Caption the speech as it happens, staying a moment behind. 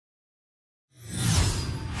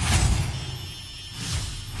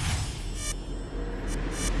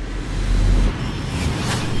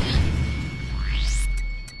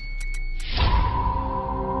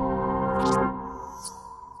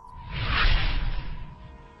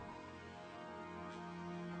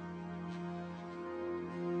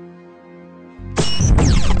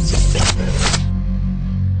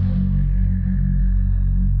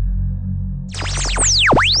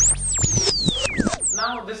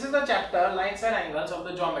this is the chapter lines and angles of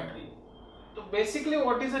the geometry. So basically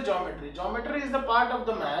what is a geometry? Geometry is the part of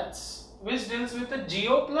the maths which deals with the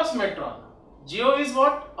geo plus metron. Geo is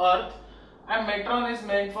what? Earth, and metron is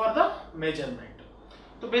meant for the measurement.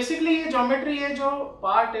 तो basically ये geometry है जो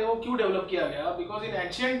part है वो क्यों develop किया गया? Because in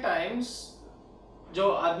ancient times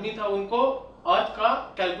जो आदमी था उनको अर्थ का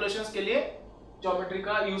कैलकुलेशंस के लिए ज्योमेट्री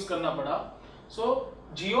का यूज करना पड़ा. सो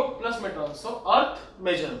जियो प्लस मेट्रॉन, सो अर्थ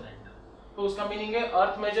मेजरमेंट, तो उसका मीनिंग है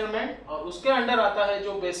अर्थ मेजरमेंट. और उसके अंडर आता है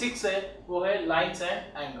जो बेसिक्स है वो है लाइंस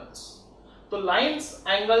एंड एंगल्स. तो लाइंस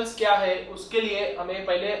एंगल्स क्या है उसके लिए हमें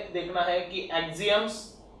पहले देखना है कि एक्सियम्स,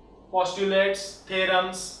 पोस्टुलेट्स,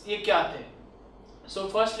 थ्योरम्स ये क्या थे. So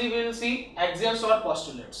firstly we will see axioms और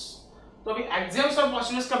पोस्टुलेट्स. तो अभी एक्सियम्स और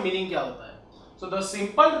पोस्टुलेट्स का मीनिंग क्या होता है? So the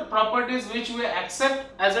simple properties which we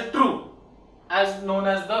accept as a true, as known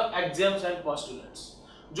as the axioms and postulates.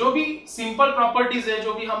 जो भी simple properties है,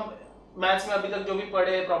 जो भी हम मैथ्स में अभी तक जो भी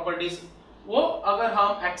पढ़े हैं प्रॉपर्टीज, वो अगर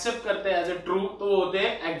हम एक्सेप्ट करते हैं एज ए ट्रू तो वो होते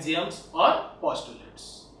हैं एक्सियम्स और पोस्टुलेट्स.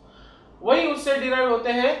 वही उससे डिराइव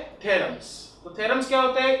होते हैं थ्योरम्स. तो थ्योरम्स क्या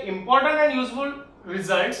होते हैं? Important and useful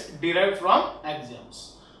results derived from axioms.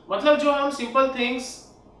 मतलब जो हम सिंपल थिंग्स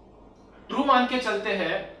ट्रू मान के चलते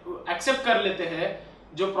हैं, एक्सेप्ट कर लेते हैं,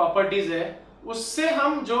 जो प्रॉपर्टीज है उससे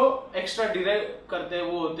हम जो एक्स्ट्रा डिराइव करते हैं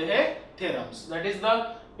वो होते हैं theorems. That is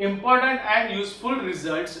the important and useful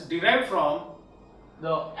results derived from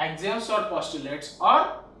the axioms or postulates, or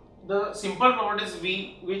the simple properties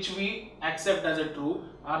which we accept as a true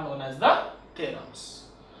are known as the theorems.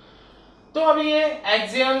 तो अभी ये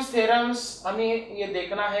axioms, theorems हमें ये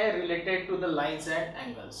देखना है related to the lines and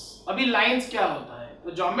angles. अभी lines क्या होता है?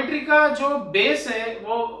 तो ज्योमेट्री का जो बेस है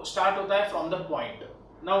वो स्टार्ट होता है from the point.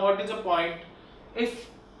 Now what is a point? If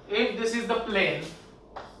this is the plane,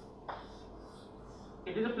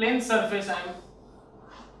 it is a plane surface I am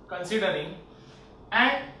considering,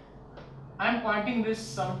 and I am pointing this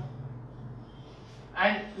some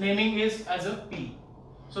and naming is as a P.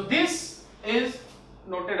 So this is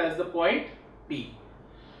noted as the point P.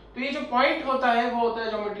 तो ये जो point होता है वो होता है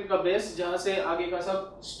geometry का base, जहां से आगे का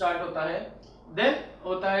सब स्टार्ट होता है. देन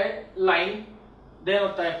होता है लाइन, देन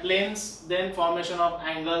होता है planes, then formation of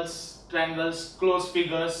angles, triangles, close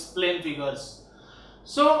figures, plane figures.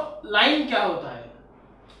 So line क्या होता है?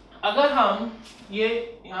 अगर हम ये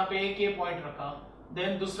यहाँ पे एक ये पॉइंट रखा,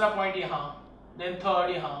 देन दूसरा पॉइंट यहाँ, देन थर्ड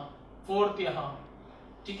यहाँ, फोर्थ यहाँ,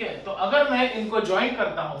 ठीक है. तो अगर मैं इनको ज्वाइन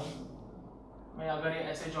करता हूँ, मैं अगर ये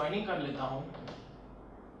ऐसे ज्वाइनिंग कर लेता हूँ,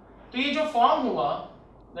 तो ये जो फॉर्म हुआ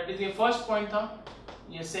दैट इज ये फर्स्ट पॉइंट था,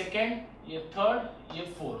 ये सेकेंड, ये थर्ड, ये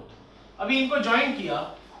फोर्थ. अभी इनको ज्वाइन किया,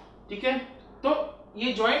 ठीक है. तो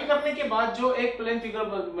ये ज्वाइन करने के बाद जो एक प्लेन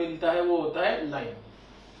फिगर मिलता है वो होता है लाइन.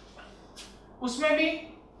 उसमें भी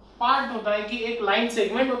पार्ट होता है कि एक लाइन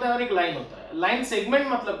सेगमेंट होता है और एक लाइन होता है. लाइन सेगमेंट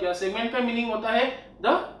मतलब क्या? सेगमेंट का मीनिंग होता है the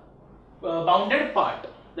bounded part,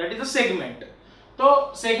 that is the segment.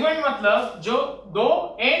 तो सेगमेंट मतलब जो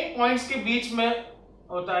दो एंड पॉइंट्स के बीच में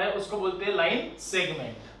होता है उसको बोलते हैं लाइन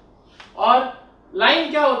सेगमेंट. और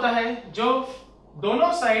लाइन क्या होता है? जो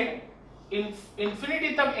दोनों साइड इंफिनिटी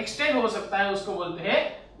तक एक्सटेंड हो सकता है उसको बोलते हैं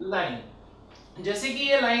लाइन. जैसे कि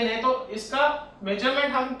ये लाइन है तो इसका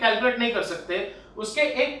मेजरमेंट हम कैलकुलेट नहीं कर सकते, उसके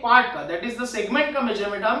एक पार्ट का दैट इज द सेगमेंट का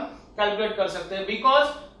मेजरमेंट हम कैलकुलेट कर सकते हैं, because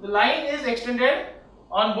the line is extended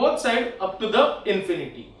on both side up to the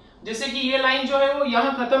infinity. जैसे कि ये लाइन जो है वो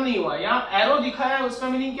यहाँ खत्म नहीं हुआ, यहाँ एरो दिखा है, उसका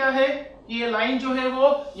मीनिंग क्या है कि ये लाइन जो है वो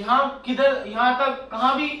यहाँ किधर, यहाँ तक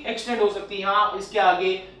कहाँ भी एक्सटेंड हो सकती है, यहाँ इसके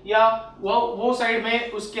आगे या वो साइड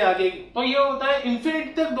में उसके आगे. तो ये होता है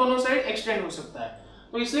इंफिनिटी तक दोनों साइड एक्सटेंड हो सकता है,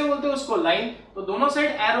 तो इसलिए बोलते हैं उसको लाइन. तो दोनों साइड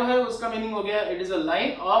एरो है, उसका मीनिंग हो गया it is a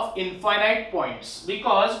line of infinite points.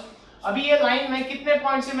 Because अभी ये लाइन में कितने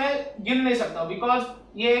पॉइंट से मैं गिन नहीं सकता, बिकॉज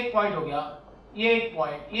ये एक पॉइंट हो गया, ये एक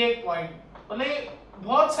पॉइंट, ये एक पॉइंट, मतलब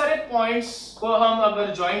बहुत सारे पॉइंट्स को हम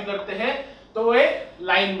अगर ज्वाइन करते हैं तो वो एक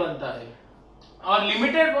लाइन बनता है. और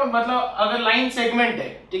लिमिटेड मतलब अगर लाइन सेगमेंट है,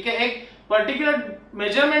 ठीक है, एक पर्टिकुलर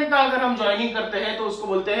मेजरमेंट का अगर हम ज्वाइनिंग करते हैं तो उसको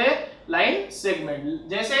बोलते हैं लाइन सेगमेंट.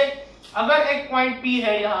 जैसे अगर एक पॉइंट P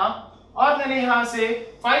है यहाँ और मैंने यहाँ से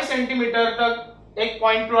 5 सेंटीमीटर तक एक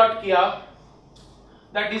पॉइंट प्लॉट किया,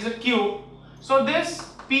 that is a Q. So this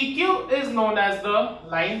PQ is known as the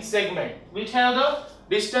line segment which have the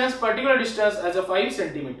distance, particular distance as a 5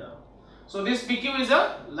 centimeter. So this PQ is a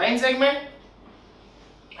line segment,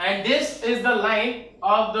 and this is the line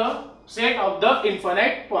of the set of the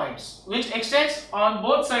infinite points which extends on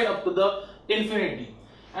both sides up to the infinity.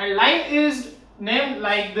 And line is named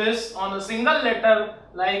like this on a single letter,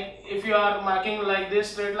 like if you are marking like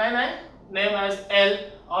this straight line and name as L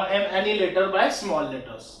or M, any letter by small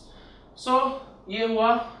letters. So ये हुआ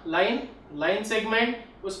line line segment,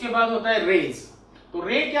 उसके बाद होता है raise. तो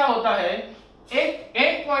रे क्या होता है, एक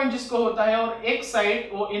एंड पॉइंट जिसको होता है और एक साइड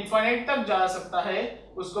वो इनफाइनाइट तक जा सकता है,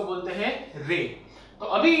 उसको बोलते हैं रे। तो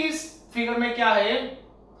अभी इस फिगर में क्या है,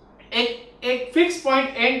 एक फिक्स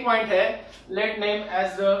पॉइंट एंड पॉइंट है, late name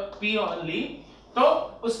as P only. तो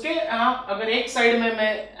उसके यहां अगर एक साइड में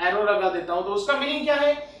मैं एरो लगा देता हूं तो उसका मीनिंग क्या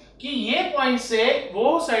है कि ये पॉइंट से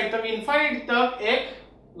वो साइड तक इनफाइनाइट तक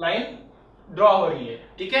एक लाइन ड्रॉ हो रही है,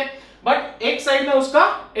 ठीक है, बट एक साइड में उसका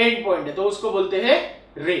एंड पॉइंट है, तो उसको बोलते हैं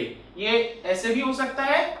रे। ये ऐसे भी हो सकता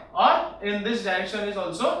है और in this direction is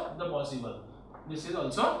also the possible, this is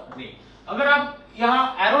also रे। अगर आप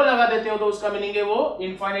यहां एरो लगा देते हो तो उसका मीनिंग है वो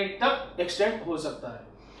इनफाइनाइट तक एक्सटेंड हो सकता है।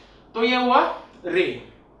 तो ये हुआ रे।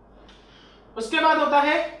 उसके बाद होता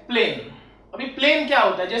है प्लेन। अभी प्लेन क्या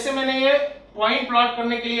होता है, जैसे मैंने ये पॉइंट प्लॉट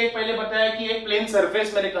करने के लिए पहले बताया कि एक प्लेन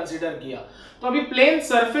सरफेस मैंने कंसीडर किया, तो अभी प्लेन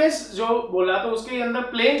सरफेस जो बोला तो उसके अंदर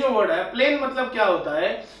प्लेन जो वर्ड है, प्लेन मतलब क्या होता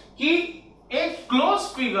है कि एक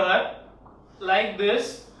क्लोज फिगर लाइक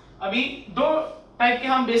दिस। अभी दो टाइप के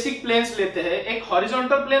हम बेसिक प्लेन्स लेते हैं, एक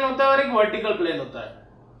हॉरिजॉन्टल प्लेन होता है और एक वर्टिकल प्लेन होता है।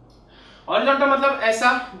 हॉरिजॉन्टल मतलब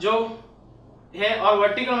ऐसा जो है और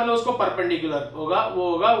वर्टिकल मतलब उसको परपेंडिकुलर होगा, वो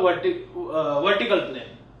होगा वर्टिकल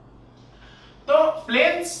प्लेन। तो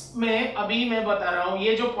प्लेन्स में अभी मैं बता रहा हूं,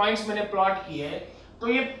 ये जो पॉइंट्स मैंने प्लॉट किए हैं, तो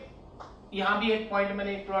ये यहां भी एक पॉइंट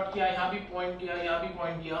मैंने प्लॉट किया, यहां भी पॉइंट किया, यहां भी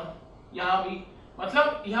पॉइंट किया, यहां भी,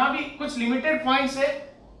 मतलब यहां भी कुछ लिमिटेड पॉइंट्स है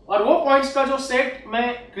और वो पॉइंट्स का जो सेट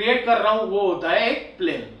मैं क्रिएट कर रहा हूं वो होता है एक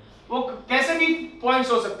प्लेन। वो कैसे भी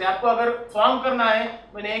पॉइंट्स हो सकते हैं, आपको अगर फॉर्म करना है,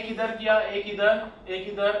 मैंने एक इधर किया, एक इधर, एक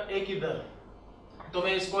इधर, एक इधर, तो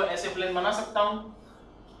मैं इसको ऐसे प्लेन बना सकता हूं।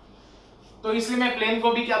 तो इसलिए मैं प्लेन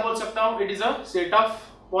को भी क्या बोल सकता हूं, it is a set of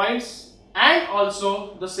points and also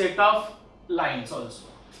the set of lines also,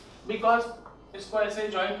 because इसको ऐसे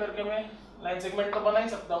ज्वाइन करके मैं लाइन सेगमेंट तो बना ही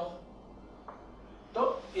सकता हूं।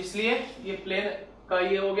 तो इसलिए ये प्लेन का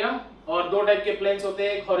ये हो गया। और दो टाइप के प्लेन्स होते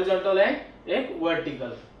हैं, एक हॉरिजॉन्टल एंड एक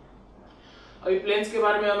वर्टिकल। अभी प्लेन्स के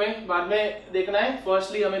बारे में हमें बाद में देखना है,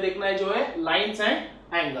 फर्स्टली हमें देखना है जो है लाइंस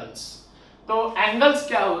एंड एंगल्स। तो एंगल्स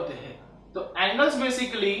क्या होते हैं, तो एंगल्स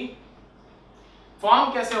बेसिकली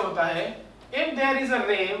फॉर्म कैसे होता है, इफ देयर इज अ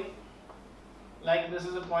रे like this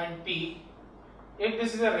is a point P, if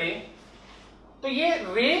this is a रे, तो ये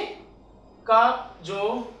रे का जो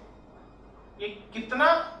ये कितना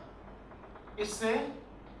इससे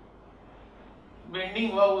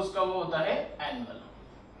बेंडिंग हुआ उसका वो होता है एंगल।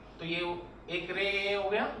 तो ये एक रे ये हो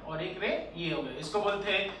गया और एक रे ये हो गया, इसको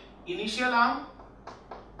बोलते हैं इनिशियल आर्म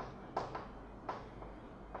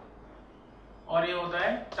और ये होता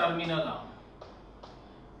है टर्मिनल आर्म।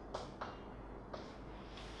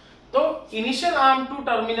 तो initial arm to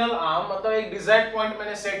terminal arm मतलब एक डिजायर्ड पॉइंट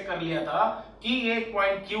मैंने सेट कर लिया था कि ये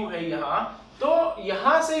पॉइंट Q है यहां, तो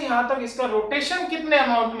यहां से यहां तक इसका रोटेशन कितने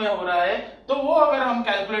अमाउंट में हो रहा है, तो वो अगर हम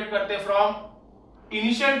कैलकुलेट करते from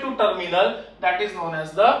initial to terminal, that is known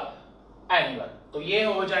as the angle. तो ये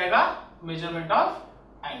हो जाएगा measurement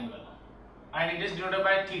of angle and it is denoted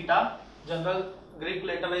by theta, general Greek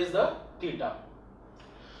letter is the theta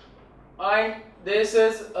and this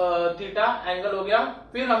is theta, angle हो गया।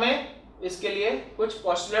 फिर हमें इसके लिए कुछ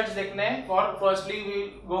पोस्टुलेट्स देखने हैं। For firstly we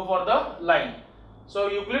go for the line. So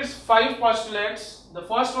Euclid's 5 postulates. The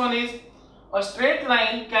first one is a straight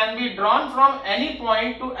line can be drawn from any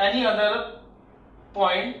point to any other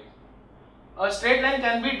point. A straight line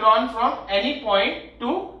can be drawn from any point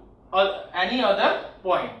to any other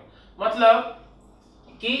point. मतलब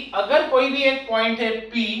कि अगर कोई भी एक point है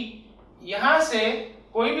P, यहां से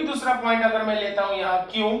कोई भी दूसरा पॉइंट अगर मैं लेता हूं यहां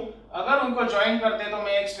Q, अगर उनको ज्वाइन करते तो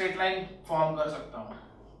मैं एक स्ट्रेट लाइन फॉर्म कर सकता हूं।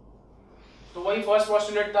 तो वही फर्स्ट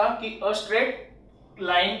पोस्टुलेट था कि a straight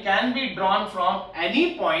line can be drawn from any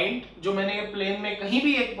point, जो मैंने प्लेन में कहीं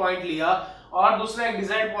भी एक पॉइंट लिया और दूसरा एक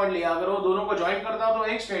डिजायर्ड पॉइंट लिया, अगर वो दोनों को ज्वाइन करता तो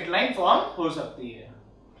एक स्ट्रेट लाइन फॉर्म हो सकती है।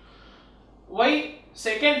 वही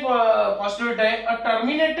सेकेंड पोस्टुलेट है, अ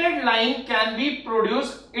terminated line can be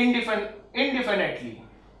produced इंडिफिनिटली।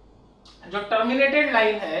 जो टर्मिनेटेड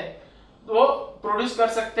लाइन है वो प्रोड्यूस कर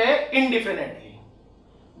सकते हैं इंडिफिनिटली।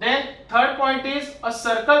 Then third point is a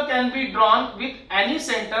circle can be drawn with any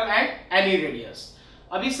center and any radius.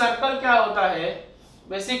 अभी सर्कल क्या होता है,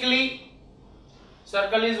 basically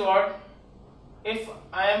circle is what, if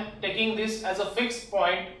I am taking this as a fixed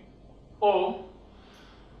point O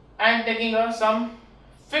and taking some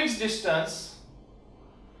fixed distance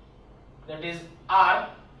that is R,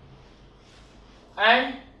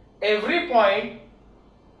 and every point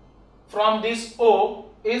from this O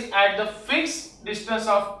is at the fixed distance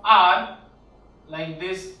of R, like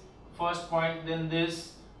this first point, then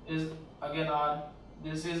this is again R,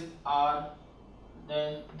 this is R,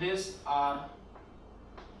 then this R।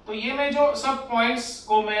 तो ये मैं जो सब points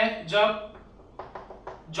को मैं जब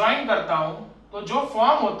join करता हूं तो जो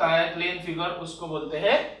फॉर्म होता है प्लेन फिगर उसको बोलते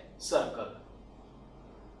हैं सर्कल।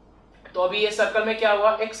 तो अभी ये सर्कल में क्या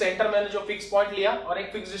हुआ, एक सेंटर मैंने जो फिक्स पॉइंट लिया और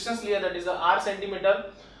एक फिक्स डिस्टेंस लिया दैट इज R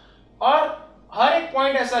सेंटीमीटर, और हर एक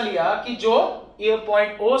पॉइंट ऐसा लिया कि जो ये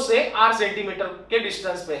पॉइंट O से R सेंटीमीटर के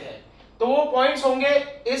डिस्टेंस पे है। तो वो पॉइंट्स होंगे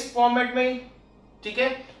इस फॉर्मेट में ही, ठीक है,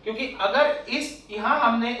 क्योंकि अगर इस यहां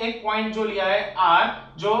हमने एक पॉइंट जो लिया है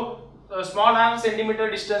R जो स्मॉल r सेंटीमीटर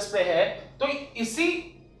डिस्टेंस पे है, तो इसी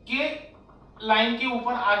के लाइन के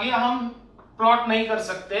ऊपर आगे हम प्लॉट नहीं कर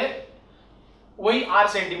सकते वही R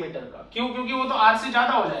सेंटीमीटर का। क्यों? क्योंकि वो तो R से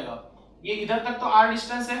ज्यादा हो जाएगा। ये इधर तक तो R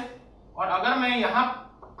डिस्टेंस है, और अगर मैं यहां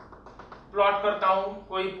प्लॉट करता हूं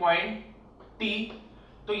कोई पॉइंट T,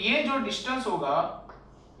 तो ये जो डिस्टेंस होगा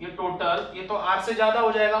ये टोटल, ये तो R से ज्यादा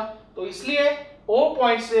हो जाएगा। तो इसलिए O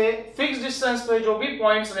पॉइंट से फिक्स डिस्टेंस पे जो भी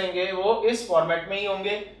पॉइंट्स रहेंगे वो इस फॉर्मेट में ही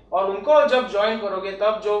होंगे, और उनको जब ज्वाइन करोगे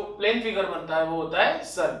तब जो प्लेन फिगर बनता है वो होता है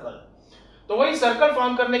सर्कल। तो वही सर्कल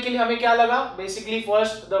फॉर्म करने के लिए हमें क्या लगा, basically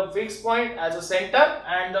first the fix point as a centre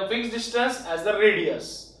and the fix distance as the radius.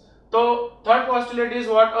 तो third postulate is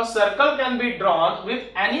what, a circle can be drawn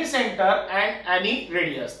with any centre and any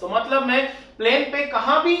radius. तो मतलब मैं प्लेन पे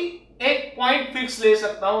कहां भी एक point fix ले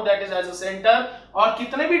सकता हूं that is as a centre, और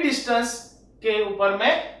कितने भी डिस्टेंस के ऊपर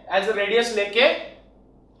मैं एज अ रेडियस लेके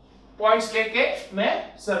पॉइंट्स लेके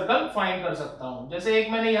मैं सर्कल फाइंड कर सकता हूं। जैसे एक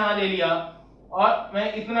मैंने यहां ले लिया और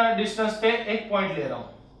मैं इतना डिस्टेंस पे एक पॉइंट ले रहा हूं,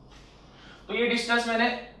 तो ये डिस्टेंस मैंने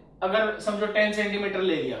अगर समझो 10 सेंटीमीटर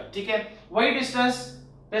ले लिया, ठीक है, वही डिस्टेंस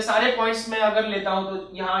पे सारे पॉइंट्स में अगर लेता हूं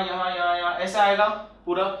तो यहां यहां यहां यहां ऐसा आएगा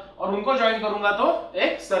पूरा, और उनको ज्वाइन करूंगा तो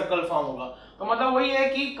एक सर्कल फॉर्म होगा। तो मतलब वही है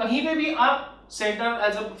कि कहीं पे भी आप centre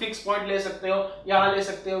as a fix point ले सकते हो, यहां ले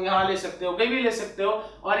सकते हो, यहां ले सकते हो, कहीं भी ले सकते हो,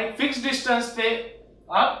 और एक फिक्स डिस्टेंस पे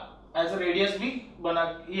आप एज अ रेडियस भी बना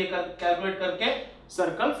ये कैलकुलेट करके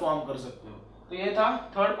सर्कल फॉर्म कर सकते हो। तो ये था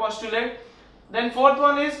third postulate. Then fourth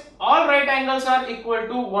one is all right angles are equal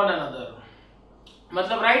to one another.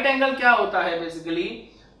 मतलब राइट एंगल क्या होता है बेसिकली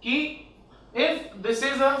कि if this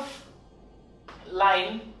is a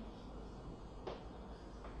line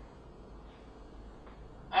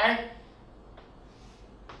and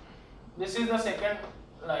this is the second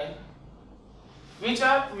line which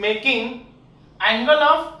are making angle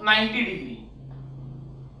of 90 degree,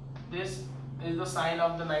 this is the sign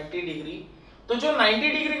of the 90 degree। तो जो 90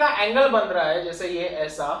 degree का angle बन रहा है जैसे ये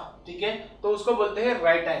ऐसा, ठीक है, तो उसको बोलते हैं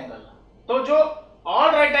राइट एंगल। तो जो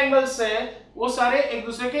ऑल राइट एंगल्स है वो सारे एक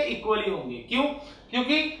दूसरे के इक्वली होंगे। क्यों?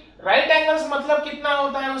 क्योंकि राइट एंगल्स मतलब कितना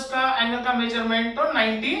होता है उसका एंगल का मेजरमेंट, तो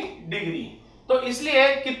 90 डिग्री। तो इसलिए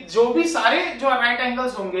कि जो भी सारे जो राइट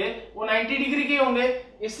एंगल्स होंगे वो 90 डिग्री के होंगे,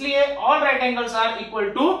 इसलिए all right angles are equal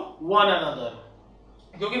to one another,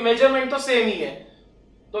 क्योंकि मेजरमेंट तो सेम ही है,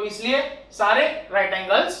 तो इसलिए सारे राइट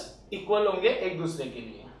एंगल्स इक्वल होंगे एक दूसरे के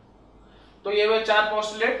लिए। तो ये वे चार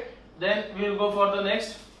postulate. Then we will go for the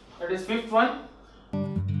next, that is fifth one.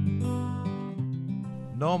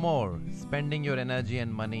 No more spending your energy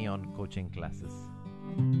and money on coaching classes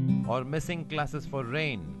or missing classes for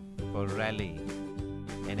rain, for rally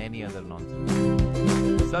and any other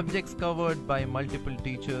nonsense. Subjects covered by multiple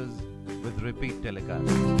teachers with repeat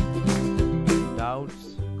telecasts. Doubts,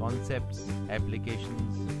 concepts,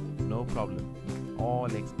 applications, no problem.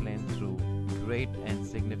 All explained through great and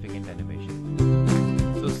significant animation.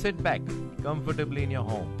 So sit back comfortably in your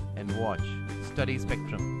home and watch Study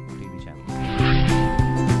Spectrum TV channel.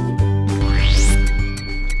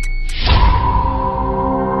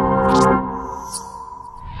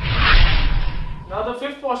 Now the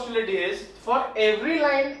fifth postulate is for every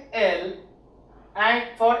line L and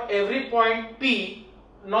for every point P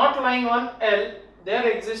not lying on L, there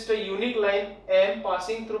exists a unique line M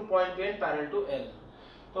passing through point P and parallel to L.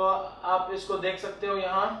 तो आप इसको देख सकते हो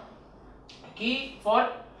यहाँ कि for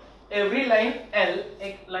every line L,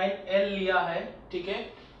 एक line L लिया है, ठीक है,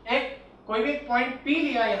 एक कोई भी पॉइंट P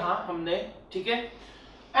लिया यहाँ हमने, ठीक है,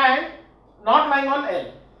 and not lying on L,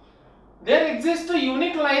 there exists a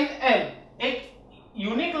unique line M, एक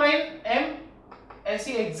यूनिक लाइन M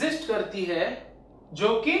ऐसी एग्जिस्ट करती है जो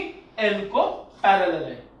कि L को पैरेलल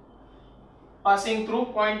है, passing through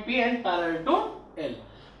point P and parallel to L।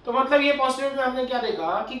 तो मतलब ये पोस्टुलेट में हमने क्या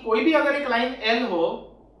देखा कि कोई भी अगर एक लाइन L हो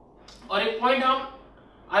और एक पॉइंट हम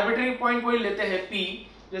आर्बिट्ररी पॉइंट कोई लेते हैं P,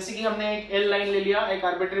 जैसे कि हमने एक L लाइन ले लिया, एक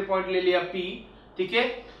आर्बिट्ररी पॉइंट ले लिया P, ठीक है,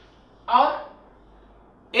 और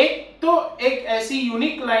एक ऐसी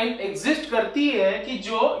यूनिक लाइन एग्जिस्ट करती है कि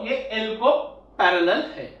जो ये L को पैरेलल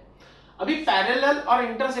है। अभी पैरेलल और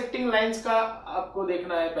इंटरसेक्टिंग लाइंस का आपको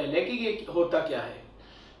देखना है पहले कि ये होता क्या है।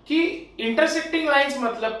 कि इंटरसेक्टिंग लाइंस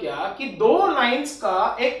मतलब क्या, कि दो लाइंस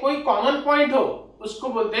का एक कोई कॉमन पॉइंट हो, उसको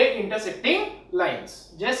बोलते हैं इंटरसेक्टिंग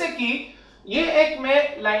लाइंस। जैसे कि ये एक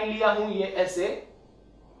मैं लाइन लिया हूं ये ऐसे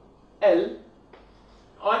L,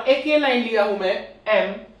 और एक ये लाइन लिया हूं मैं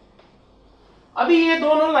M। अभी ये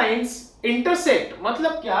दोनों लाइंस इंटरसेक्ट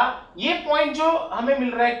मतलब क्या, ये पॉइंट जो हमें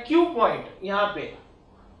मिल रहा है Q पॉइंट यहां पे,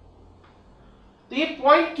 तो ये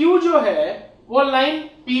पॉइंट Q जो है वो लाइन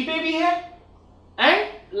P पे भी है एंड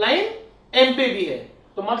लाइन M पे भी है।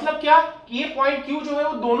 तो मतलब क्या कि ये पॉइंट Q जो है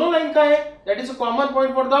वो दोनों लाइन का है, that is a common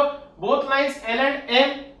point for the both lines L and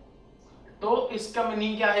M। तो इसका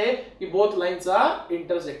मीनिंग क्या है कि both lines are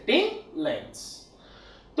intersecting lines.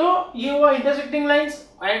 तो ये हुआ intersecting lines.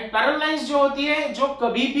 And parallel lines जो होती है, जो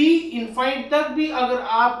कभी भी इनफाइनाइट तक भी अगर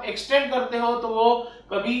आप एक्सटेंड करते हो तो वो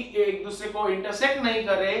कभी एक दूसरे को इंटरसेक्ट नहीं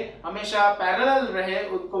करे, हमेशा पैरेलल रहे,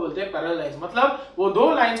 उनको बोलते हैं पैरेलल लाइंस। मतलब वो दो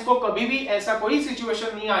लाइंस को कभी भी ऐसा कोई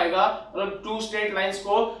सिचुएशन नहीं आएगा, मतलब टू स्ट्रेट लाइंस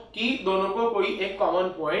को, कि दोनों को कोई एक कॉमन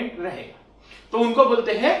पॉइंट रहेगा, तो उनको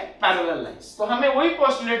बोलते हैं पैरेलल लाइंस। तो हमें वही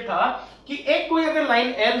पोस्टुलेट था कि एक कोई अगर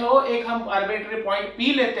लाइन L हो, एक हम आर्बिट्रेरी पॉइंट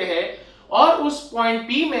P लेते हैं, और उस पॉइंट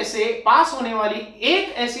P में से पास होने वाली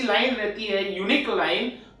एक ऐसी लाइन रहती है, यूनिक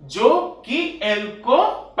लाइन, जो कि L को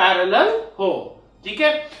पैरेलल हो। ठीक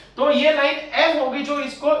है, तो ये लाइन M होगी जो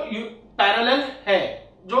इसको पैरेलल है,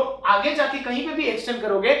 जो आगे जाके कहीं पे भी एक्सटेंड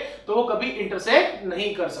करोगे तो वो कभी इंटरसेक्ट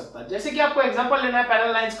नहीं कर सकता। जैसे कि आपको एग्जांपल लेना है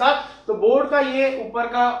पैरेलल लाइंस का, तो बोर्ड का ये ऊपर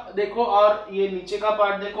का देखो और ये नीचे का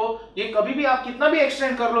पार्ट देखो, ये कभी भी आप कितना भी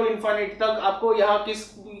एक्सटेंड कर लो इनफाइनाइट तक, आपको यहाँ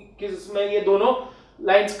किस में ये दोनों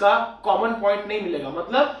लाइंस का कॉमन पॉइंट नहीं मिलेगा।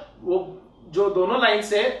 मतलब वो जो दोनों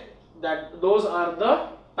लाइंस है, that those are the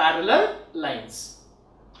parallel lines.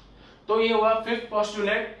 तो ये हुआ फिफ्थ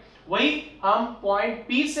पोस्टुलेट। वही हम पॉइंट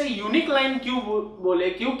P से यूनिक लाइन क्यों बोले,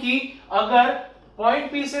 क्योंकि अगर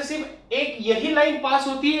पॉइंट P से सिर्फ एक यही लाइन पास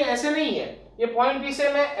होती है ऐसे नहीं है, ये पॉइंट P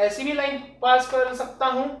से मैं ऐसी भी लाइन पास कर सकता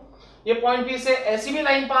हूं, ये पॉइंट P से ऐसी भी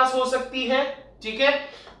लाइन पास हो सकती है। ठीक है,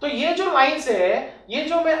 तो ये जो लाइंस है, ये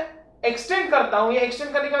जो मैं एक्सटेंड करता हूं, ये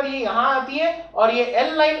एक्सटेंड करने के बाद ये यहां आती है, और ये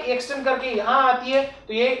L लाइन एक्सटेंड करके यहां आती है,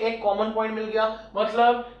 तो ये एक कॉमन पॉइंट मिल गया।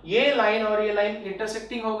 मतलब ये लाइन और ये लाइन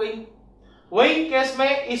इंटरसेक्टिंग हो गई। वही केस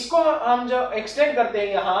में इसको हम जब एक्सटेंड करते हैं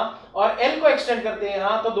यहां और L को एक्सटेंड करते हैं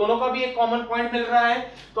यहां, तो दोनों का भी एक कॉमन पॉइंट मिल रहा है।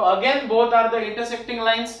 तो again both are the intersecting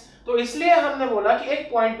lines. तो इसलिए हमने बोला कि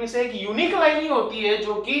एक पॉइंट पे से एक यूनिक लाइन ही होती है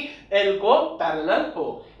जो कि L को पैरेलल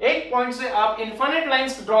हो। एक पॉइंट से आप इनफाइनाइट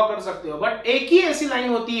लाइंस ड्रॉ कर सकते हो, बट एक ही ऐसी लाइन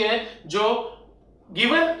होती है जो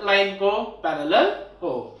गिवन लाइन को पैरेलल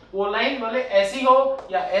हो। वो लाइन भले ऐसी हो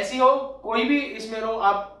या ऐसी हो, कोई भी इसमें रो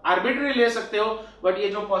आप आर्बिट्ररी ले सकते हो, बट ये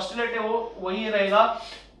जो पोस्टुलेट है वो वही रहेगा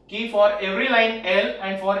कि for every line L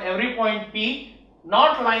and for every point P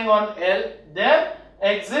not lying on L, there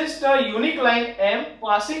exists a unique line M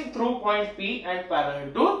passing through point P and parallel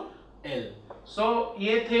to L. So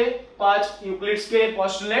ये थे 5 यूक्लिड्स के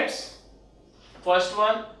postulates. First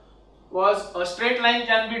one was a straight line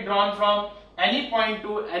can be drawn from any point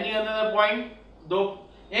to any other point. दो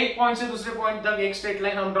एक point से दूसरे point तक एक straight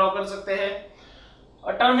line हम ड्रॉ कर सकते हैं.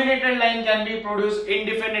 A terminated line can be produced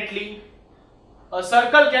indefinitely. A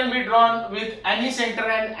circle can be drawn with any center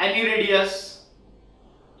and any radius.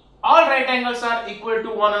 All right angles are equal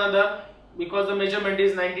to one another because the measurement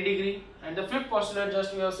is 90 degree. And the fifth postulate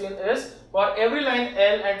just we have seen is for every line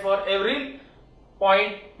L and for every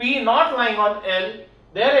point P not lying on L,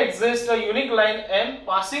 there exists a unique line M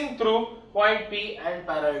passing through point P and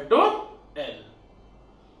parallel to L.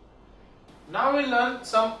 Now we learn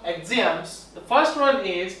some axioms. The first one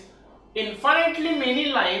is infinitely many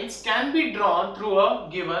lines can be drawn through a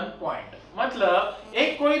given point. मतलब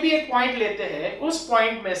एक कोई भी एक point लेते हैं, उस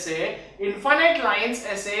point में से इनफाइनाइट लाइंस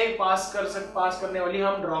ऐसे पास करने वाली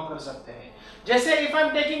हम ड्रॉ कर सकते हैं. जैसे if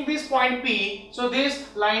I'm taking this point P, so this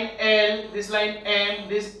line L, this line M,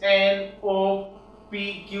 this N, O, P,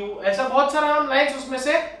 Q, ऐसा बहुत सारा हम लाइंस उसमें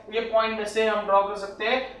से ये पॉइंट में से हम ड्रॉ कर सकते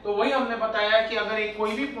हैं. तो वही हमने बताया कि अगर एक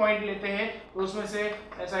कोई भी पॉइंट लेते हैं तो उसमें से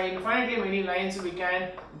ऐसा infinitely many lines we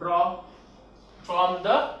can draw from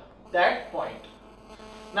that point.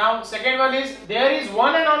 Now second one is there is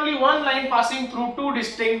one and only one line passing through two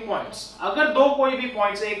distinct points. अगर दो कोई भी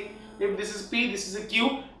पॉइंट्स, एक if this is P, this is a Q,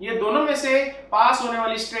 ये दोनों में से पास होने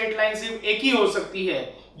वाली स्ट्रेट लाइन सिर्फ एक ही हो सकती है,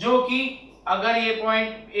 जो कि अगर ये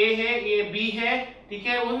पॉइंट A है, ये B है, ठीक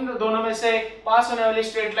है, उन दोनों में से पास होने वाली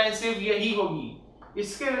स्ट्रेट लाइन सिर्फ यही होगी.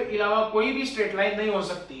 इसके अलावा कोई भी स्ट्रेट लाइन नहीं हो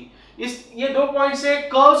सकती. ये दो पॉइंट से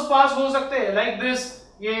कर्व्स पास हो सकते हैं, लाइक दिस,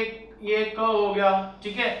 ये कर्व हो गया,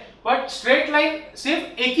 ठीक है, बट स्ट्रेट लाइन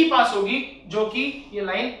सिर्फ एक ही पास होगी जो कि ये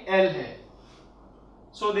लाइन L है.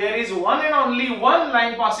 So there is one and only one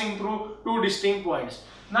line passing through two distinct points.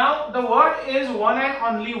 Now the word is one and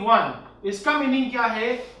only one. इसका मीनिंग क्या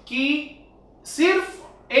है कि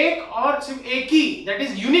सिर्फ एक और सिर्फ एक ही, that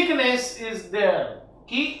is uniqueness is there,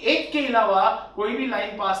 कि एक के अलावा कोई भी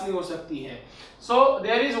लाइन पास नहीं हो सकती है। So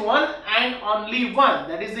there is one and only one,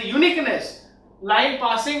 that is the uniqueness, line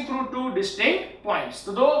passing through two distinct points.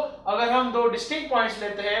 तो अगर हम दो डिस्टिंक्ट पॉइंट्स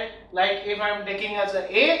लेते हैं, like if I am taking as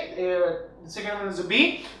a second one is B,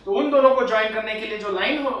 तो उन दोनों को ज्वाइन करने के लिए जो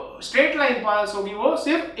लाइन स्ट्रेट लाइन पास होगी वो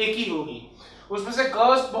सिर्फ एक ही होगी। उसमें से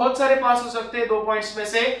कर्व्स बहुत सारे पास हो सकते हैं दो पॉइंट्स में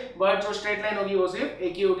से, बट जो स्ट्रेट लाइन होगी वो सिर्फ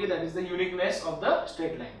एक ही होगी, that is the uniqueness of the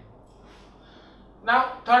straight line. Now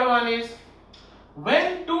third one is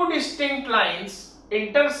when two distinct lines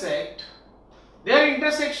intersect, there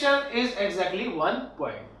intersection is exactly one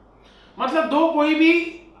point. मतलब दो कोई भी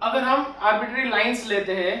अगर हम आर्बिट्ररी लाइंस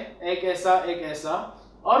लेते हैं, एक ऐसा,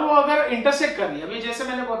 और वो अगर इंटरसेक्ट कर रही है, अभी जैसे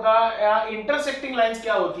मैंने बताया इंटरसेक्टिंग लाइंस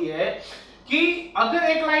क्या होती है कि अगर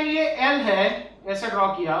एक लाइन ये L है, ऐसे ड्रॉ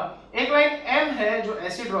किया, एक लाइन M है जो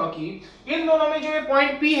ऐसे ड्रॉ की, इन दोनों में जो ये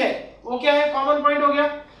पॉइंट P है वो क्या है, कॉमन पॉइंट हो गया।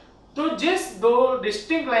 तो जिस दो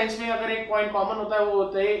डिस्टिंक्ट लाइंस में अगर एक पॉइंट कॉमन होता है वो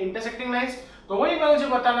होते हैं इंटरसेक्टिंग लाइंस। तो वही मैं मुझे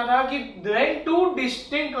बताना था कि when two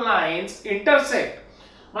distinct lines intersect,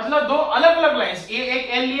 मतलब दो अलग अलग लाइंस,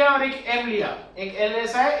 एक L लिया और एक M लिया, एक L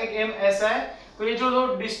ऐसा है एक M ऐसा है, तो ये जो दो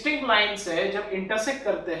डिस्टिंक्ट लाइंस है जब इंटरसेक्ट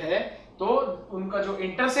करते हैं तो उनका जो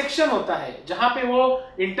इंटरसेक्शन होता है, जहां पे वो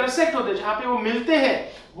इंटरसेक्ट होते हैं, जहां पे वो मिलते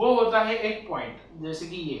हैं, वो होता है एक पॉइंट, जैसे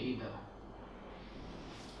कि ये इधर,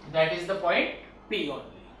 that is the point P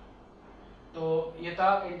only. तो ये था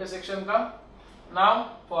इंटरसेक्शन का। Now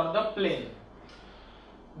for the plane,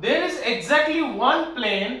 there is exactly one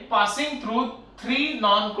plane passing through three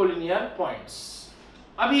non collinear points.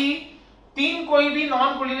 अभी तीन कोई भी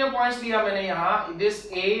नॉन कोलिनियर पॉइंट्स लिया मैंने यहाँ, दिस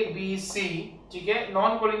A B C, ठीक है।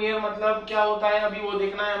 नॉन कोलिनियर मतलब क्या होता है अभी वो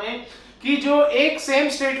देखना है हमें, कि जो एक सेम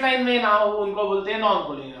स्ट्रेट लाइन में ना हो उनको बोलते हैं नॉन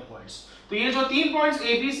कोलिनियर पॉइंट्स। तो ये जो तीन पॉइंट्स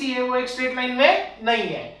A B C है वो एक स्ट्रेट लाइन में नहीं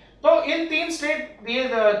है। तो इन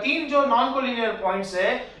तीन जो नॉन कोलिनियर पॉइंट्स है,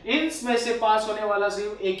 इनमें से पास होने वाला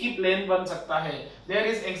सिर्फ एक ही प्लेन बन सकता है। There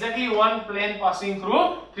is exactly one plane passing through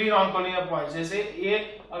three non collinear points. जैसे ये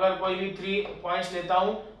अगर कोई भी थ्री पॉइंट्स लेता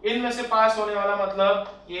हूं, इनमें से पास होने वाला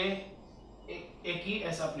मतलब ये एक ही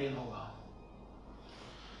ऐसा प्लेन होगा।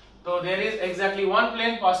 तो there is exactly one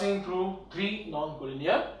plane passing through three non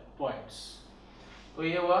collinear points. तो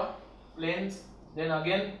ये हुआ planes. Then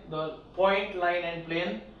again the point, line and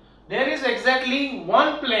plane. There is exactly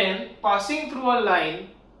one plane passing through a line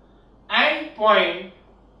and point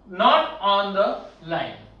not on the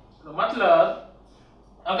line. तो मतलब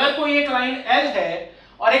अगर कोई एक line L है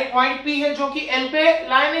और एक पॉइंट P है जो कि L पे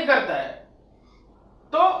लाइन करता है,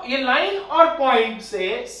 तो ये लाइन और पॉइंट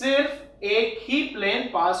से सिर्फ एक ही प्लेन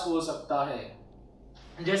पास हो सकता है।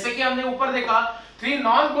 जैसे कि हमने ऊपर देखा, थ्री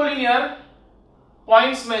नॉन कोलिनियर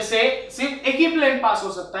पॉइंट्स में से सिर्फ एक ही प्लेन पास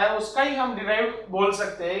हो सकता है, उसका ही हम डिराइव बोल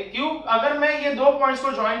सकते हैं। क्यों? अगर मैं ये दो पॉइंट्स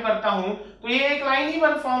को ज्वाइन करता हूं तो ये एक लाइन ही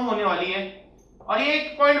फॉर्म होने वाली है और ये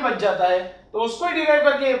एक पॉइंट बच जाता है, तो उसको ही डिराइव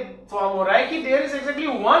करके फॉर्म हो रहा है कि there is exactly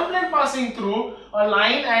one plane passing through a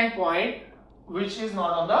line and point which is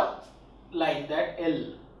not on the line, that L।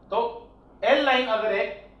 तो L लाइन अगर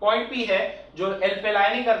एक पॉइंट P है जो L पे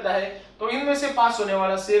लाइन ही करता है, तो इनमें से पास होने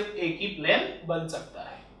वाला सिर्फ एक ही प्लेन बन सकता है।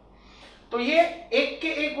 तो ये एक के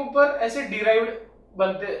एक ऊपर ऐसे डिराइव्ड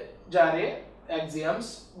बनते जा रहे एक्सियम्स,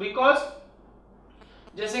 बिकॉज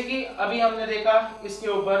जैसे कि अभी हमने देखा इसके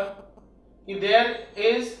ऊपर कि there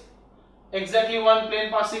is exactly one plane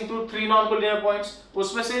passing through three non collinear points.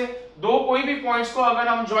 उसमें से दो कोई भी पॉइंट्स को अगर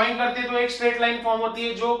हम ज्वाइन करते हैं तो एक स्ट्रेट लाइन फॉर्म होती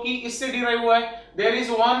है जो कि इससे डिराइव हुआ है। There is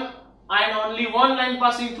one and only one line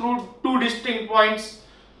passing through two distinct points,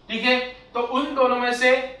 ठीक है। तो उन दोनों में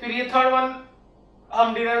से फिर ये थर्ड वन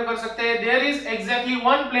हम डिराइव कर सकते हैं, there is exactly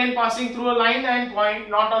one plane passing through a line and point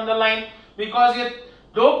not on the line, because ये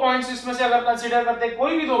दो पॉइंट्स इसमें से अगर कंसीडर करते हैं,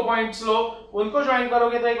 कोई भी दो पॉइंट्स लो, उनको ज्वाइन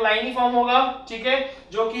करोगे तो एक लाइन ही फॉर्म होगा, ठीक है,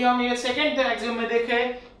 जो कि हम ये सेकंड एक्सियम में देखे।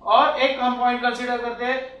 और एक हम पॉइंट कंसीडर करते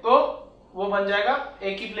हैं तो वो बन जाएगा,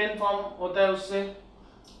 एक ही प्लेन फॉर्म होता है उससे।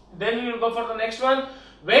 Then we will go for the next one,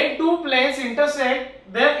 when two planes intersect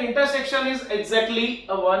there intersection is exactly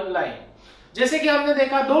a one line. जैसे कि हमने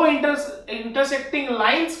देखा दो इंटरसेक्टिंग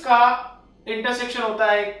लाइंस का इंटरसेक्शन होता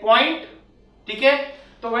है एक पॉइंट, ठीक है।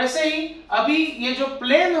 तो वैसे ही अभी ये जो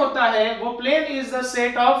प्लेन होता है वो plane is the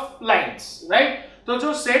set of lines, right. तो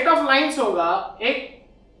जो सेट ऑफ लाइंस होगा, एक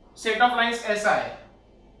सेट ऑफ लाइंस ऐसा है,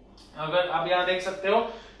 अगर आप यहां देख सकते हो,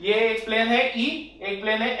 ये एक प्लेन है E, एक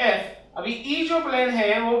प्लेन है F। अभी E जो प्लेन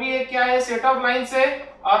है वो भी एक क्या है, सेट ऑफ लाइंस है,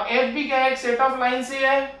 और F भी क्या है, एक सेट ऑफ लाइन से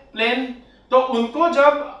है प्लेन। तो उनको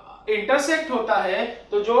जब इंटरसेक्ट होता है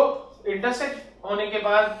तो जो इंटरसेक्ट होने के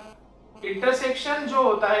बाद इंटरसेक्शन जो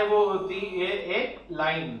होता है वो होती है एक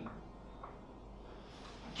लाइन।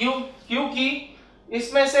 क्योंकि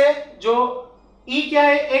इसमें से जो E क्या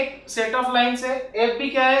है, एक सेट ऑफ लाइंस है, F भी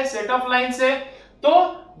क्या है, सेट ऑफ लाइंस है। तो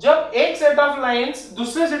जब एक सेट ऑफ लाइंस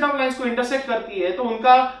दूसरे सेट ऑफ लाइंस को इंटरसेक्ट करती है तो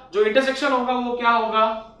उनका जो इंटरसेक्शन होगा वो क्या होगा,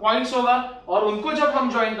 पॉइंट्स होगा, और उनको जब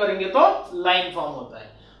हम ज्वाइन करेंगे तो लाइन फॉर्म होता है।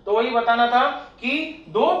 तो वही बताना था कि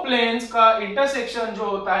दो प्लेन्स का इंटरसेक्शन जो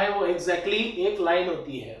होता है वो एग्जैक्टली एक लाइन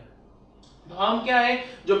होती है। तो हम क्या है,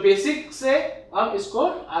 जो बेसिक से हम इसको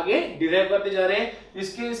आगे डिराइव करते जा रहे हैं।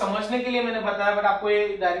 इसके समझने के लिए मैंने बताया, बट आपको ये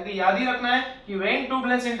डायरेक्टली याद ही रखना है कि when two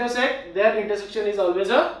planes intersect there intersection is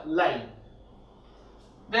always a line.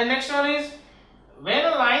 The next one is when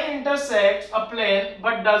a line intersects a plane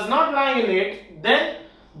but does not lie in it, then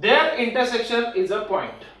their intersection is a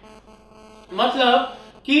point। मतलब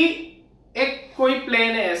कि एक कोई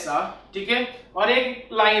plane है ऐसा, ठीक है, और एक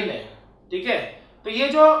लाइन है, ठीक है, तो ये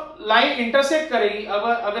जो लाइन इंटरसेक्ट करेगी,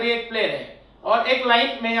 अगर ये एक प्लेन है और एक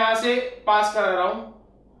लाइन में यहां से पास करा रहा हूं,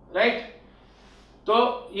 राइट,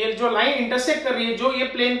 तो ये जो लाइन इंटरसेक्ट कर रही है, जो ये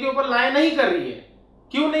प्लेन के ऊपर लाई नहीं कर रही है,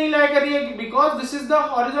 क्यों नहीं लाई कर रही है, because this is the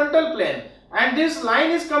horizontal plane and this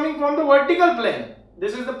line is coming from the vertical plane,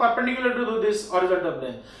 this is the perpendicular to this horizontal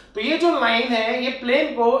plane. तो ये जो लाइन है ये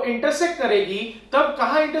प्लेन को इंटरसेक्ट करेगी, तब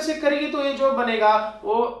कहां इंटरसेक्ट करेगी, तो ये जो बनेगा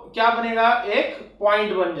वो क्या बनेगा, एक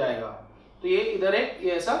पॉइंट बन जाएगा। तो ये इधर एक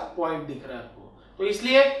ये ऐसा पॉइंट दिख रहा है आपको। तो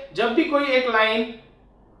इसलिए जब भी कोई एक लाइन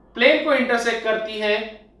प्लेन को इंटरसेक्ट करती है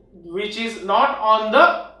which is not on the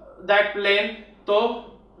that plane, तो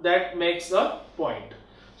that makes a point।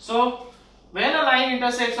 So when a line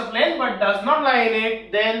intersects a plane but does not lie in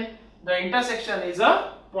it, then the intersection is a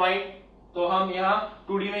point। तो हम यहाँ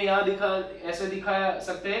 2D में यहाँ ऐसे दिखा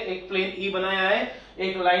सकते हैं, एक प्लेन E बनाया है,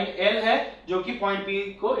 एक लाइन L है जो कि पॉइंट P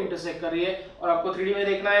को इंटरसेक्ट कर रही है, और आपको 3D में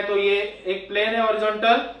देखना है तो ये एक प्लेन है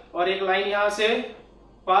हॉरिजॉन्टल और एक लाइन यहाँ से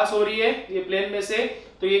पास हो रही है ये प्लेन में से,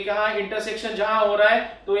 तो ये कहाँ इंटरसेक्शन जहां हो रहा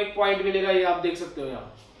है तो एक पॉइंट मिलेगा, ये आप देख सकते हो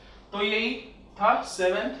यहाँ। तो यही था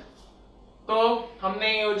 7th। तो हमने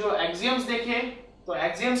ये जो एक्सियम्स देखे, तो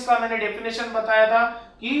एक्सियम्स का मैंने डेफिनेशन बताया था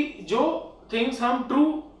कि जो थिंग्स हम ट्रू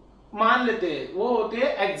मान लेते हैं वो होते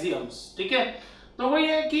हैं एक्सियम्स, ठीक है। तो वही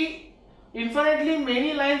है कि infinitely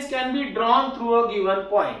many lines can be drawn through a given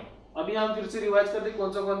point. अभी हम फिर से रिवाइज करते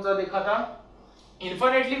कौन सा देखा था,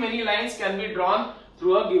 infinitely many lines can be drawn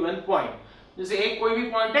through a given point. जैसे एक कोई भी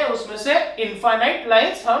पॉइंट है उसमें से इनफाइनाइट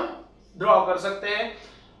लाइंस हम ड्रॉ कर सकते हैं।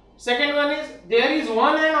 Second one is there is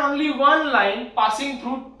one and only one line passing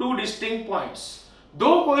through two distinct points। दो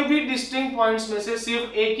कोई भी distinct points में से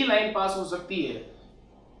सिर्फ एक ही लाइन पास हो सकती है।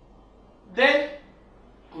 Then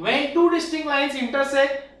when two distinct lines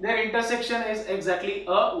intersect, their intersection is exactly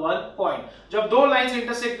a one point। जब दो लाइंस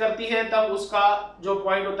इंटरसेक्ट करती है तब उसका जो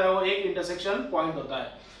पॉइंट होता है वो एक इंटरसेक्शन पॉइंट होता है।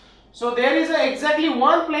 So there is a exactly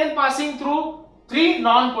one plane passing through three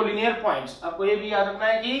non-collinear points। आपको ये भी याद रखना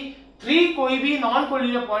है कि 3 कोई भी नॉन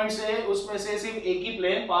कोलिनियर पॉइंट्स है उसमें से सिर्फ एक ही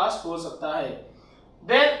प्लेन पास हो सकता है।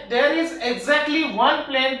 Then there is exactly one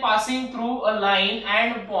plane passing through a line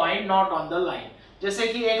and point not on the line। जैसे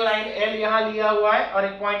कि एक लाइन L यहाँ लिया हुआ है और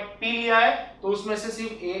एक पॉइंट P लिया है, तो उसमें से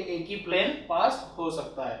सिर्फ एक ही प्लेन पास हो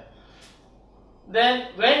सकता है। Then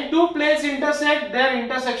when two planes intersect, their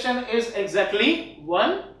intersection is exactly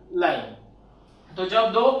one line। तो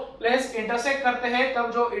जब दो प्लेन्स इंटरसेक्ट करते हैं तब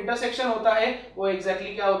जो इंटरसेक्शन होता है वो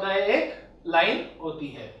एग्जैक्टली क्या होता है, एक लाइन होती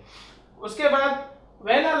है। उसके बाद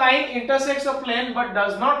when a line intersects a plane but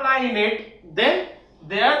does not lie in it, then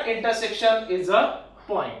their intersection is a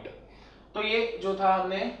point। तो ये जो था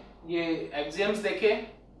हमने ये एक्सियम्स देखे,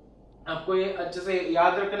 आपको ये अच्छे से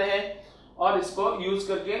याद रखने हैं और इसको यूज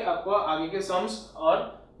करके आपको आगे के सम्स और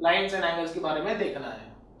लाइंस एंड एंगल्स के बारे में देखना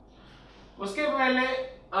है। उसके पहले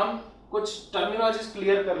हम कुछ टर्मिनोलॉजीज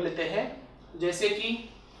क्लियर कर लेते हैं, जैसे कि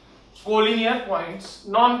collinear points,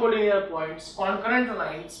 non collinear points, concurrent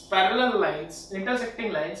lines, parallel lines,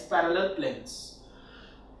 intersecting lines, parallel planes.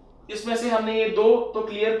 इसमें से हमने ये दो तो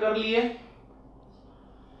क्लियर कर लिए।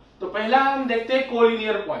 तो पहला हम देखते हैं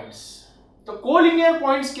कोलिनियर पॉइंट्स। तो कोलिनियर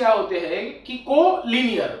पॉइंट्स क्या होते हैं कि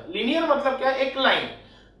कोलिनियर, लीनियर मतलब क्या, एक लाइन,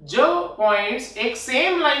 जो पॉइंट्स एक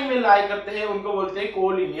सेम लाइन में लाई करते हैं उनको बोलते हैं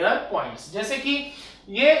कोलिनियर पॉइंट्स। जैसे कि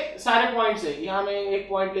ये सारे पॉइंट्स है, यहां में एक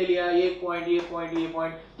पॉइंट ले लिया, ये पॉइंट, ये पॉइंट, ये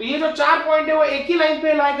पॉइंट, तो ये जो 4 पॉइंट है वो एक ही लाइन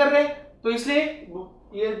पे लाई कर रहे हैं, तो इसलिए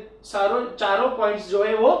ये चारों पॉइंट्स जो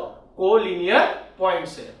है वो कोलिनियर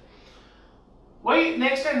पॉइंट्स है। वही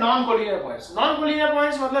नेक्स्ट है non collinear points. Non collinear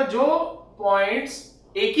points मतलब जो पॉइंट्स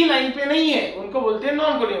एक ही लाइन पे नहीं है उनको बोलते हैं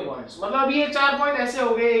नॉन कोलिनियर पॉइंट्स। मतलब ये 4 पॉइंट ऐसे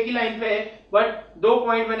हो गए एक ही लाइन पे है, बट 2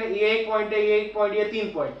 पॉइंट मैंने, ये एक पॉइंट है, ये एक पॉइंट, ये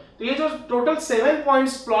 3 पॉइंट, तो ये जो टोटल 7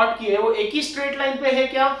 पॉइंट्स प्लॉट किए वो एक ही स्ट्रेट लाइन पे है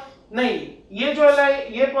क्या? नहीं, ये जो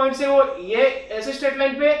लाइन ये पॉइंट्स है वो ये ऐसे स्ट्रेट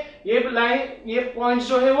लाइन पे, ये पॉइंट्स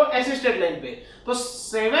जो है वो ऐसे स्ट्रेट लाइन पे। तो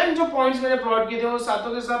 7 जो पॉइंट्स मैंने प्लॉट किए थे वो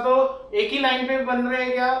सातों के सातों एक ही लाइन पे बन रहे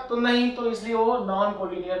हैं क्या? तो नहीं, तो इसलिए वो नॉन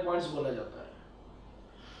कोलिनियर पॉइंट्स बोला जाता है।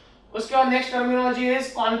 उसके बाद next terminology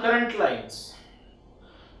is concurrent lines.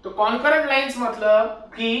 तो कॉन्करेंट लाइंस मतलब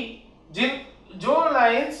कि जो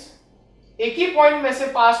लाइंस एक ही पॉइंट में से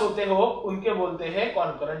पास होते हो उनके बोलते हैं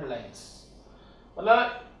कॉन्करेंट लाइंस।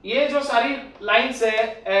 मतलब ये जो सारी लाइंस है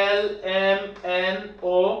L, M, N,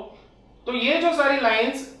 O, तो ये जो सारी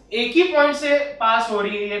लाइंस एक ही पॉइंट से पास हो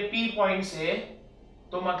रही है P पॉइंट से,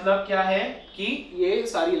 तो मतलब क्या है कि ये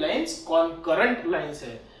सारी लाइंस कॉन्करेंट लाइंस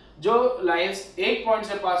है। जो लाइंस एक पॉइंट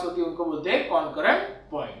से पास होती है उनको बोलते हैं concurrent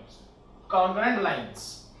points, concurrent lines.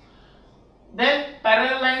 Then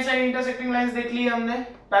parallel lines and intersecting lines देख ली हमने।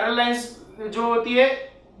 पैरेलल लाइंस जो होती है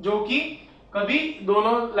जो कि कभी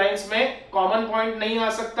दोनों लाइंस में कॉमन पॉइंट नहीं आ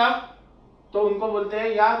सकता, तो उनको बोलते हैं,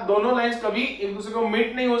 या दोनों लाइंस कभी एक दूसरे को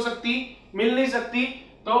मिल नहीं सकती,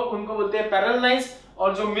 तो उनको बोलते हैं पैरेलल लाइंस।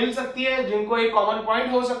 और जो मिल सकती है, जिनको एक कॉमन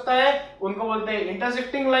पॉइंट हो सकता है, उनको बोलते हैं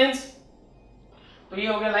इंटरसेक्टिंग लाइंस। तो ये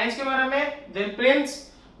हो गया लाइंस के बारे में। देन प्लेन्स,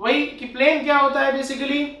 वही कि प्लेन क्या होता है,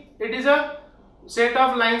 basically it is a set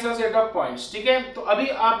of lines और सेट ऑफ पॉइंट्स, ठीक है। तो अभी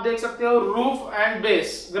आप देख सकते हो रूफ एंड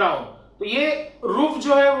बेस, ग्राउंड। तो ये रूफ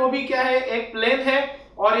जो है वो भी क्या है, एक प्लेन है,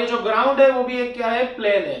 और ये जो ग्राउंड है वो भी एक क्या है,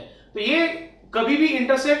 प्लेन है। तो ये कभी भी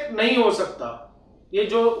इंटरसेक्ट नहीं हो सकता। ये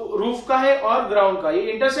जो रूफ का है और ग्राउंड का, ये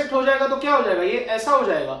इंटरसेक्ट हो जाएगा तो क्या हो जाएगा, ये ऐसा हो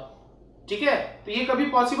जाएगा, ठीक है। तो ये कभी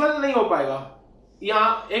पॉसिबल नहीं हो पाएगा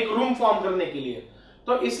यहाँ एक रूम फॉर्म करने के लिए।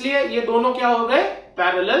 तो इसलिए ये दोनों क्या हो गए,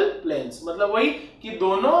 पैरेलल प्लेन्स। मतलब वही कि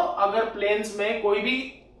दोनों अगर प्लेन्स में कोई भी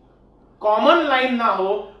कॉमन लाइन ना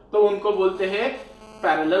हो तो उनको बोलते हैं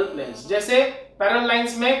पैरेलल प्लेन्स। जैसे पैरेलल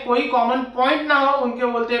लाइंस में कोई कॉमन पॉइंट ना हो उनके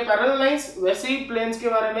बोलते हैं पैरेलल लाइंस, वैसे ही प्लेन्स के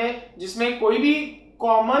बारे में जिसमें कोई भी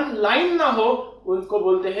कॉमन लाइन ना हो उनको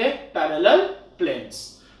बोलते हैं पैरेलल प्लेन्स।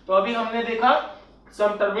 तो अभी हमने देखा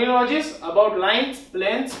some terminologies about lines,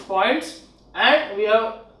 planes, points, and we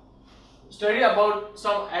have studied about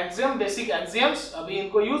some axiom, basic axioms। अभी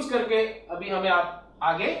इनको यूज करके अभी हमें आप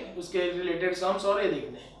आगे उसके रिलेटेड सम्स और ये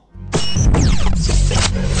देखने हैं।